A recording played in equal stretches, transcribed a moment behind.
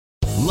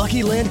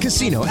Lucky Land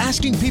Casino,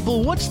 asking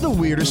people, what's the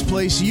weirdest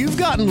place you've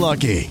gotten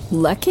lucky?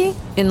 Lucky?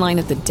 In line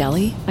at the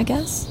deli, I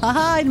guess?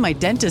 Aha, in my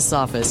dentist's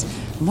office.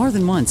 More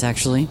than once,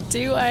 actually.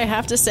 Do I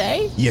have to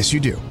say? Yes, you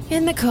do.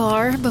 In the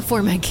car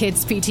before my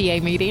kids'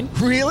 PTA meeting.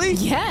 Really?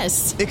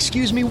 Yes.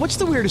 Excuse me, what's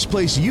the weirdest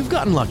place you've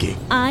gotten lucky?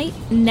 I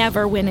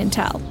never win and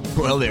tell.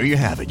 Well, there you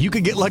have it. You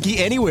can get lucky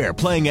anywhere,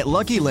 playing at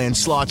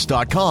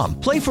LuckyLandSlots.com.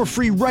 Play for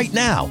free right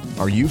now.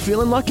 Are you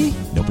feeling lucky?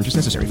 No purchase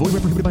necessary. Void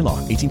where prohibited by law.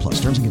 18 plus.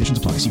 Terms and conditions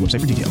apply. See website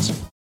for details.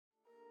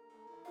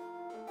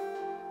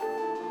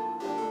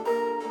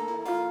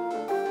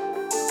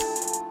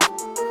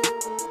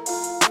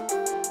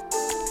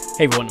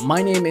 Hey everyone,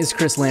 my name is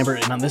Chris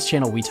Lambert, and on this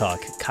channel we talk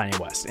Kanye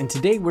West. And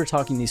today we're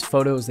talking these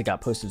photos that got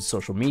posted to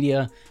social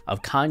media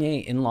of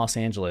Kanye in Los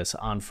Angeles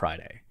on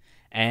Friday.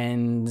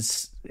 And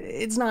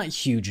it's not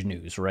huge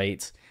news,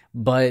 right?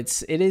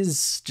 But it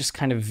is just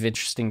kind of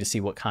interesting to see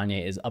what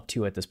Kanye is up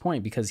to at this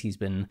point, because he's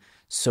been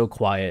so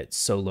quiet,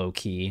 so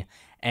low-key.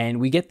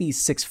 And we get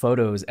these 6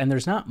 photos, and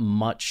there's not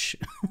much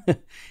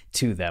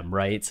to them,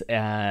 right?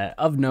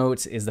 Of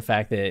note is the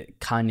fact that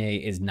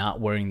Kanye is not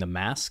wearing the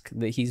mask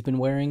that he's been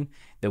wearing,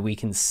 that we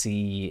can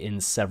see in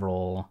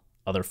several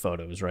other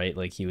photos, right?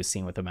 Like he was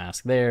seen with a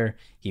mask there,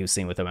 he was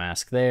seen with a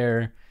mask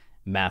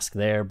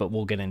there, but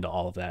we'll get into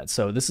all of that.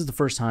 So this is the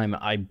first time,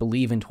 I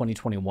believe in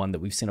 2021, that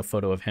we've seen a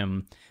photo of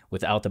him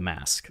without the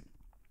mask.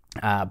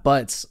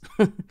 But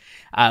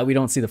we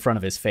don't see the front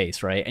of his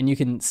face, right? And you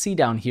can see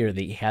down here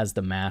that he has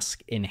the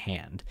mask in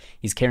hand.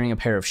 He's carrying a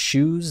pair of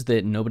shoes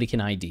that nobody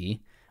can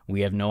ID.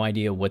 We have no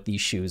idea what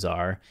these shoes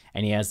are.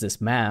 And he has this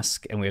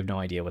mask, and we have no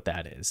idea what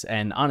that is.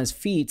 And on his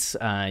feet,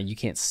 you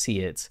can't see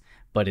it,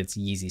 but it's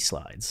Yeezy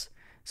slides.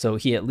 So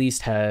he at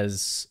least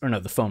has, or no,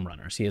 the foam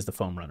runners. He has the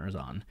foam runners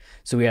on.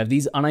 So we have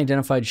these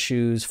unidentified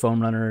shoes,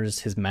 foam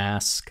runners, his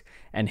mask,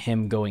 and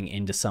him going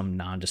into some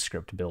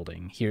nondescript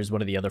building. Here's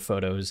one of the other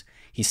photos.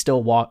 He's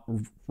still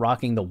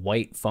rocking the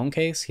white phone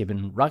case. He'd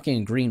been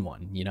rocking a green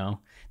one, you know?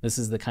 This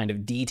is the kind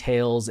of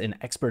details and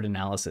expert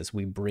analysis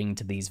we bring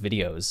to these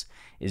videos,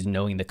 is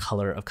knowing the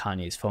color of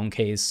Kanye's phone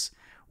case,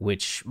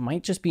 which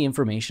might just be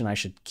information I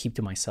should keep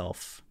to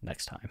myself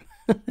next time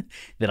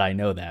that I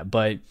know that.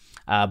 But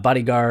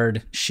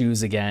bodyguard,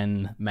 shoes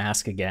again,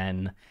 mask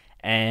again,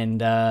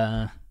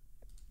 and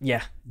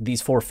yeah,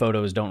 these 4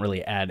 photos don't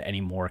really add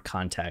any more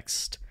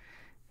context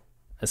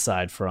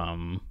aside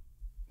from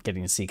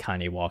getting to see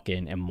Kanye walk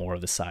in and more of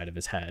the side of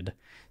his head.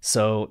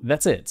 So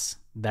that's it.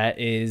 That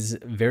is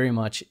very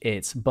much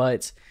it.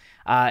 But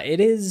it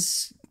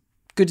is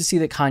good to see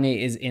that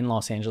Kanye is in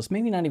Los Angeles.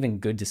 Maybe not even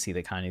good to see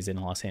that Kanye's in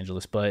Los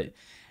Angeles, but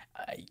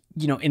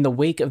you know, in the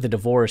wake of the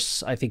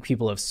divorce, I think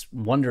people have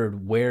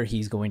wondered where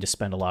he's going to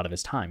spend a lot of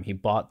his time. He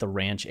bought the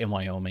ranch in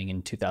Wyoming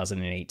in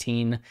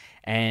 2018,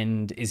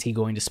 and is he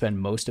going to spend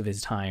most of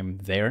his time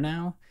there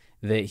now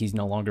that he's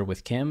no longer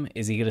with Kim?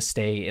 Is he going to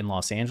stay in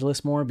Los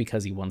Angeles more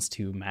because he wants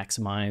to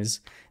maximize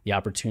the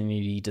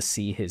opportunity to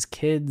see his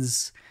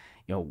kids?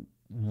 You know,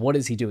 what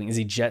is he doing? Is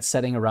he jet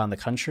setting around the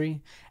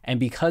country?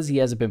 And because he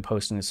hasn't been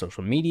posting to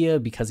social media,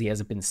 because he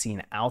hasn't been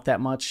seen out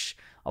that much,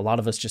 a lot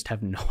of us just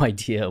have no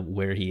idea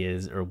where he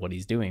is or what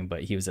he's doing,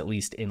 but he was at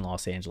least in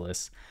Los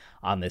Angeles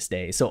on this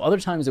day. So other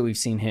times that we've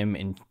seen him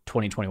in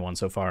 2021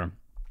 so far,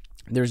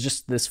 there's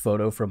just this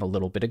photo from a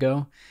little bit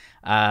ago.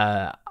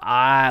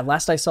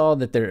 Last I saw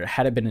that there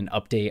hadn't been an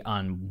update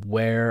on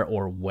where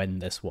or when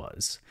this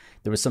was.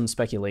 There was some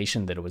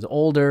speculation that it was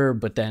older,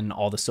 but then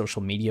all the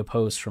social media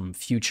posts from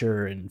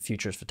Future and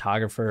Future's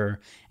photographer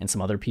and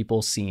some other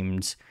people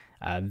seemed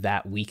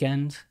that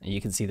weekend. And you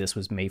can see this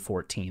was May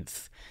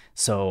 14th.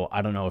 So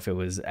I don't know if it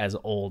was as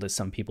old as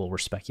some people were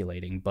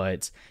speculating,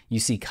 but you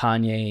see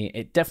Kanye,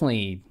 it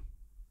definitely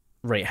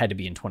had to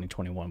be in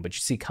 2021, but you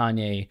see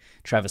Kanye,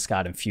 Travis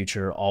Scott, and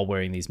Future all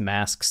wearing these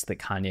masks that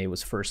Kanye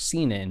was first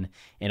seen in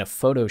a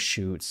photo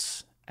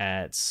shoot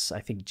at, I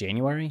think,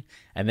 January,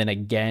 and then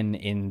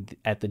again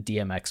at the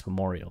DMX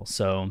Memorial.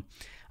 So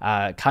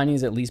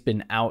Kanye's at least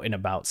been out and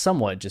about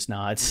somewhat, just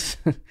not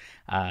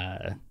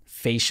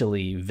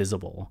facially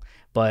visible.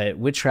 But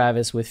with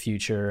Travis, with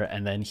Future,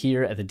 and then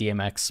here at the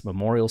DMX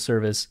Memorial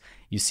service,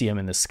 you see him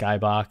in the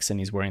skybox,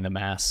 and he's wearing the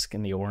mask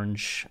in the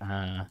orange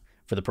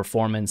for the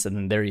performance, and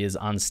then there he is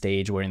on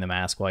stage wearing the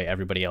mask while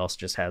everybody else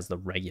just has the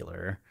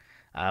regular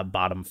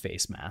bottom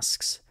face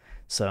masks.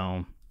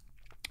 So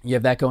you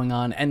have that going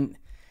on, and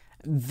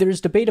there's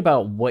debate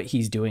about what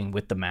he's doing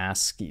with the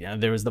mask. You know,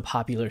 there was the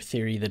popular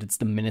theory that it's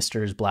the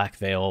minister's black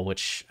veil,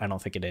 which I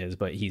don't think it is,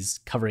 but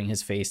he's covering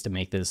his face to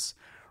make this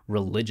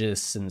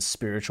religious and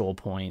spiritual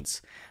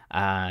points.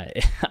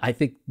 I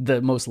think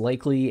the most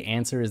likely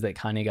answer is that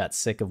Kanye got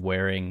sick of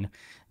wearing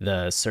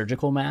the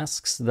surgical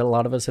masks that a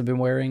lot of us have been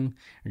wearing,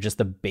 or just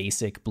the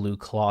basic blue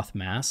cloth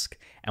mask,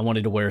 and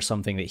wanted to wear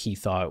something that he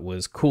thought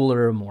was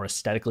cooler, more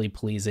aesthetically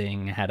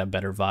pleasing, had a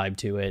better vibe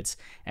to it,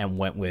 and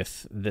went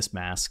with this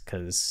mask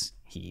because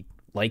he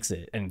likes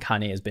it. And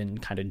Kanye has been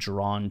kind of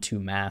drawn to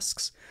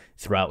masks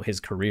throughout his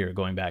career,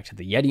 going back to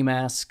the Yeti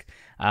mask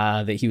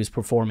that he was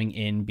performing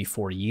in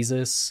before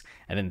Yeezus,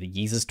 and then the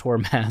Yeezus tour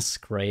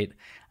mask, right?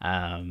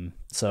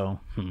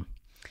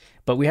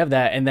 But we have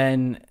that. And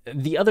then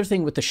the other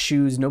thing with the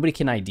shoes, nobody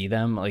can ID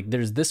them. Like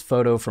there's this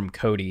photo from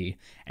Cody,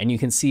 and you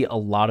can see a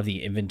lot of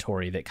the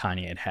inventory that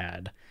Kanye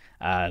had.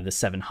 The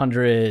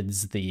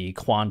 700s, the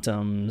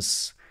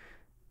Quantums,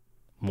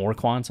 more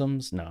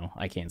Quantums? No,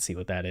 I can't see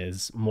what that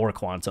is. More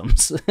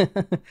Quantums.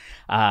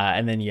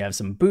 And then you have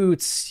some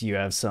boots, you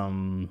have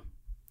some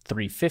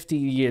 350,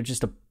 you have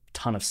just a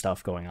ton of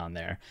stuff going on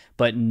there,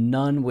 but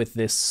none with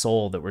this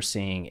sole that we're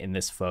seeing in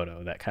this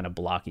photo, that kind of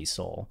blocky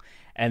sole.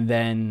 And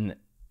then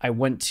I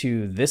went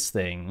to this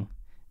thing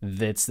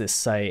that's this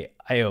site,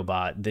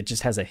 IOBot, that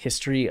just has a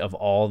history of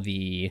all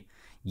the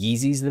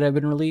Yeezys that have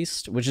been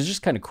released, which is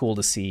just kind of cool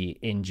to see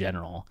in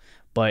general.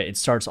 But it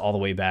starts all the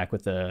way back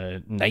with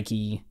the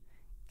Nike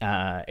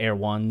Air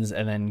Ones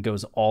and then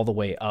goes all the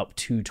way up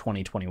to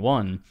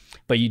 2021,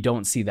 but you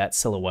don't see that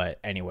silhouette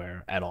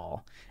anywhere at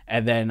all.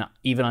 And then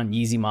even on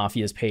Yeezy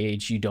Mafia's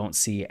page, you don't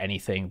see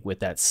anything with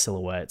that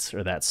silhouette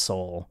or that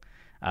sole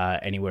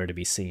anywhere to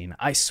be seen.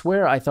 I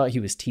swear I thought he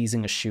was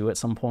teasing a shoe at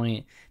some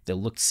point that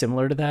looked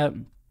similar to that,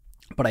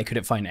 but I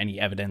couldn't find any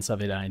evidence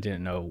of it, and I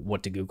didn't know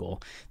what to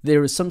Google. There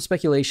was some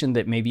speculation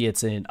that maybe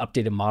it's an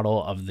updated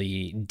model of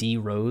the D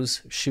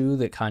Rose shoe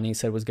that Kanye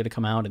said was going to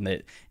come out and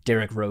that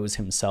Derrick Rose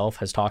himself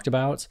has talked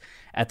about.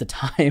 At the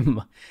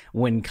time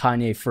when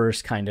Kanye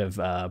first kind of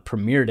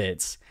premiered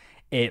it,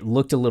 it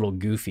looked a little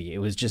goofy. It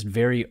was just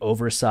very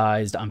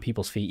oversized on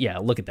people's feet. Yeah,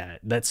 look at that.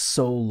 That's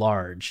so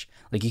large.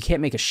 Like, you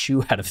can't make a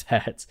shoe out of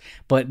that.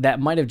 But that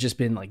might have just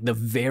been like the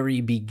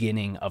very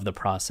beginning of the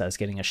process,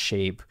 getting a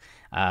shape,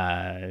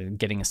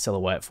 getting a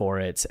silhouette for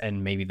it.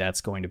 And maybe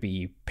that's going to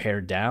be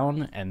pared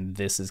down. And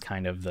this is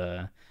kind of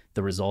the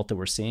result that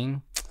we're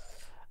seeing.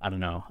 I don't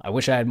know. I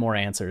wish I had more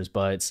answers,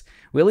 but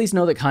we at least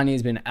know that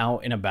Kanye's been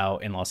out and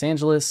about in Los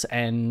Angeles,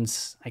 and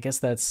I guess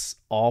that's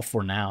all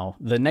for now.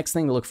 The next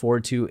thing to look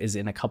forward to is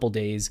in a couple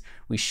days.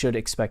 We should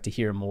expect to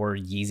hear more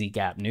Yeezy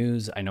Gap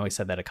news. I know I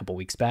said that a couple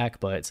weeks back,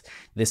 but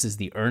this is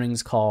the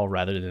earnings call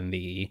rather than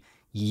the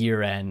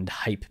year-end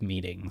hype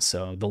meeting.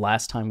 So the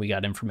last time we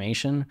got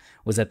information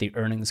was at the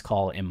earnings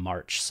call in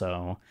March.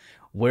 So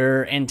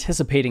we're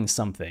anticipating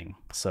something.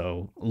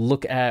 So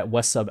look at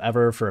West Sub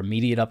Ever for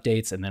immediate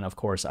updates. And then, of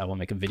course, I will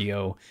make a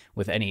video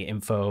with any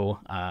info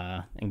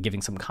and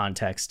giving some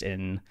context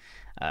and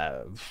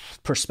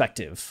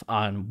perspective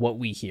on what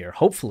we hear.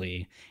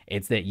 Hopefully,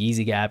 it's that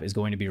Yeezy Gap is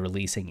going to be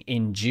releasing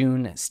in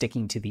June,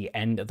 sticking to the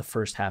end of the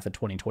first half of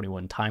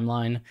 2021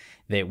 timeline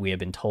that we have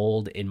been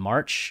told in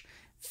March.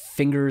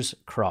 Fingers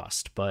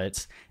crossed.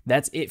 But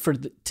that's it for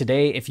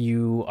today. If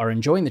you are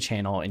enjoying the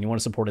channel and you want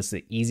to support us,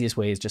 the easiest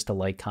way is just to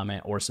like,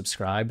 comment, or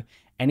subscribe.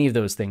 Any of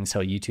those things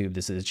tell YouTube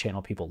this is a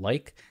channel people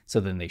like, so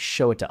then they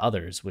show it to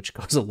others, which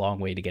goes a long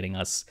way to getting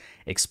us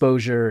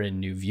exposure and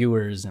new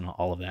viewers and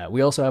all of that.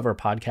 We also have our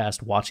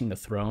podcast, Watching the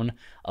Throne,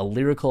 a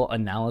lyrical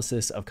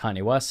analysis of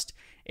Kanye West.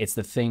 It's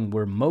the thing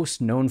we're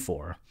most known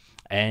for.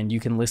 And you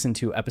can listen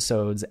to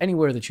episodes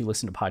anywhere that you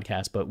listen to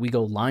podcasts, but we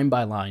go line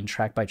by line,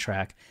 track by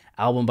track,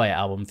 album by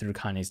album through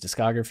Kanye's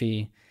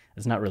discography.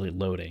 It's not really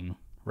loading,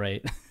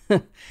 right?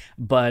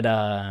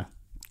 But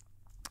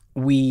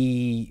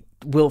we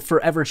will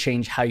forever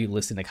change how you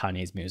listen to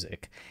Kanye's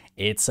music.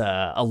 It's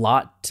a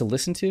lot to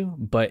listen to,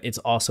 but it's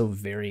also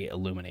very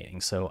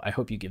illuminating. So I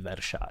hope you give that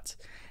a shot.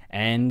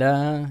 And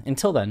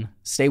until then,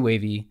 stay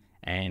wavy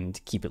and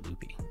keep it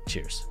loopy.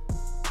 Cheers.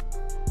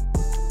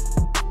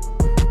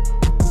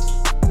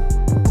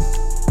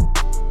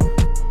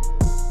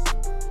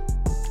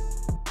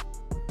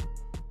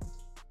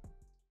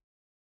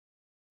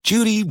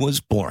 Judy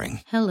was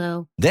boring.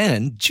 Hello.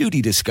 Then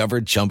Judy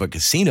discovered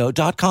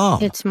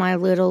ChumbaCasino.com. It's my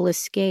little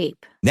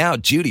escape. Now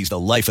Judy's the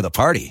life of the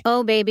party.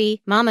 Oh,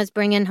 baby, mama's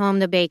bringing home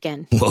the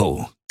bacon.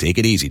 Whoa, take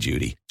it easy,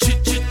 Judy.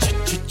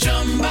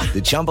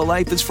 The Chumba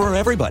life is for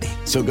everybody.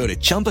 So go to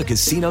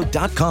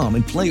ChumbaCasino.com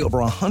and play over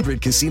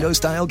 100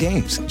 casino-style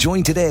games.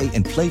 Join today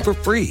and play for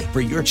free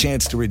for your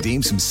chance to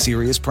redeem some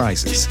serious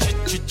prizes.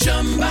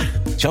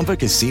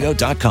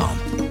 ChumbaCasino.com.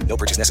 No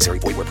purchase necessary.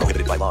 Void where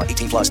prohibited by law.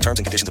 18+ terms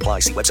and conditions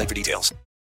apply. See website for details.